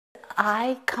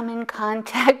I come in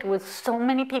contact with so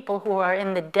many people who are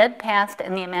in the dead past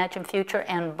and the imagined future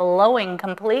and blowing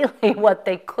completely what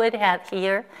they could have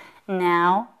here,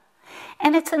 now.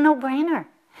 And it's a no-brainer.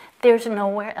 There's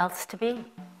nowhere else to be.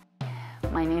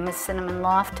 My name is Cinnamon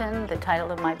Lofton. The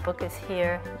title of my book is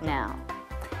Here, Now.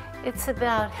 It's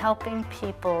about helping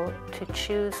people to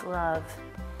choose love,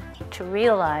 to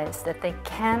realize that they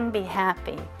can be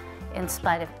happy in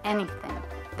spite of anything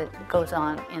that goes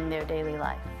on in their daily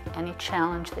life. Any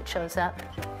challenge that shows up,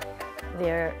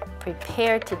 they're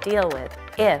prepared to deal with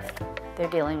if they're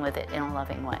dealing with it in a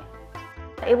loving way.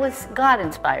 It was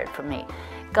God-inspired for me.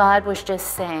 God was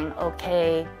just saying,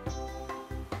 okay,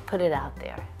 put it out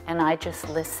there. And I just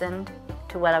listened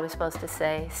to what I was supposed to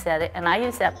say, said it, and I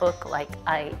use that book like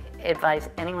I advise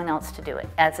anyone else to do it,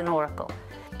 as an oracle.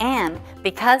 And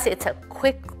because it's a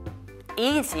quick,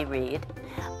 easy read,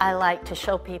 I like to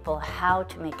show people how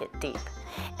to make it deep.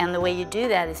 And the way you do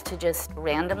that is to just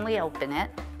randomly open it.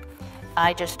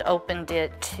 I just opened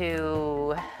it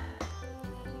to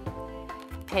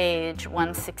page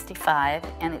 165,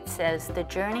 and it says, the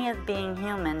journey of being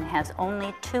human has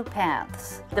only two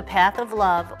paths, the path of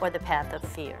love or the path of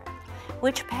fear.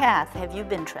 Which path have you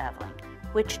been traveling?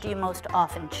 Which do you most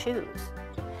often choose?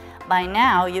 By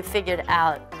now, you've figured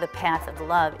out the path of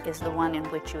love is the one in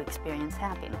which you experience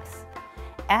happiness.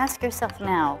 Ask yourself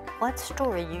now what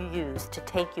story you use to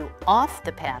take you off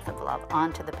the path of love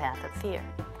onto the path of fear.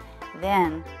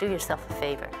 Then do yourself a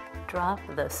favor, drop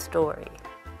the story.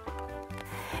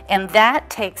 And that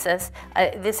takes us,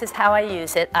 this is how I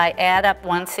use it. I add up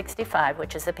 165,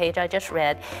 which is the page I just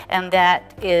read, and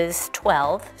that is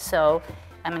 12. So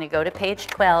I'm going to go to page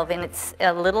 12, and it's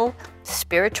a little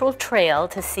spiritual trail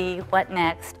to see what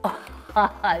next.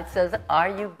 It says, are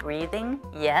you breathing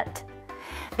yet?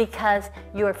 Because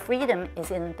your freedom is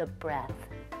in the breath.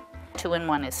 2 and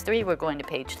 1 is 3. We're going to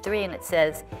page 3, and it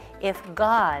says, if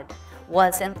God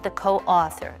wasn't the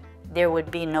co-author, there would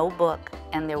be no book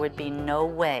and there would be no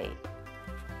way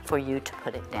for you to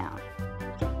put it down.